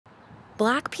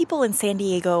Black people in San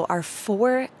Diego are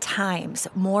 4 times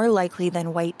more likely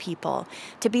than white people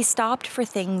to be stopped for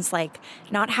things like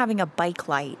not having a bike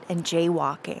light and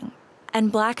jaywalking.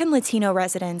 And Black and Latino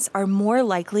residents are more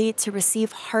likely to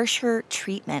receive harsher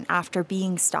treatment after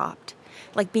being stopped,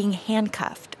 like being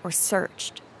handcuffed or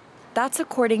searched. That's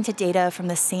according to data from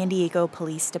the San Diego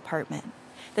Police Department.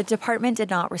 The department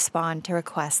did not respond to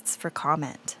requests for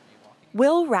comment.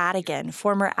 Will Radigan,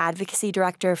 former advocacy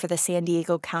director for the San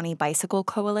Diego County Bicycle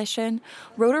Coalition,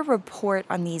 wrote a report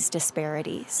on these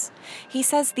disparities. He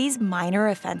says these minor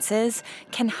offenses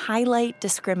can highlight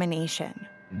discrimination.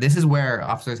 This is where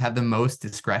officers have the most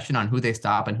discretion on who they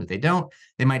stop and who they don't.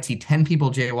 They might see 10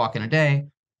 people jaywalk in a day.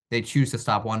 They choose to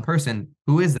stop one person.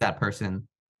 Who is that person?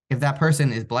 If that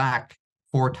person is Black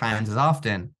 4 times as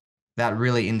often, that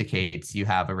really indicates you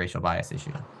have a racial bias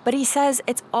issue. But he says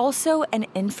it's also an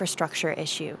infrastructure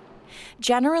issue.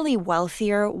 Generally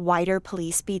wealthier, wider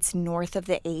police beats north of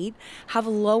the 8 have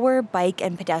lower bike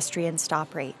and pedestrian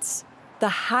stop rates. The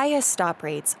highest stop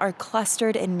rates are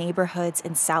clustered in neighborhoods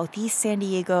in Southeast San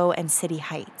Diego and City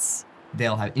Heights.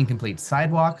 They'll have incomplete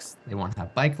sidewalks. They won't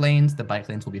have bike lanes. The bike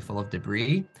lanes will be full of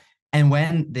debris. And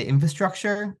when the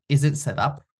infrastructure isn't set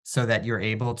up so that you're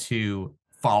able to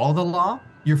follow the law,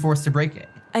 you're forced to break it.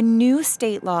 A new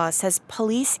state law says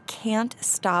police can't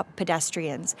stop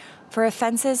pedestrians for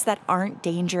offenses that aren't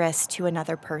dangerous to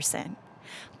another person.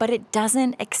 But it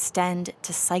doesn't extend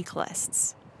to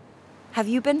cyclists. Have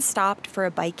you been stopped for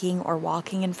a biking or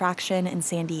walking infraction in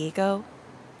San Diego?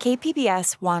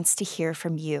 KPBS wants to hear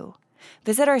from you.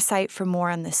 Visit our site for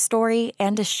more on this story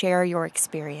and to share your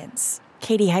experience.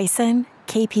 Katie Hyson,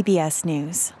 KPBS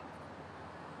News.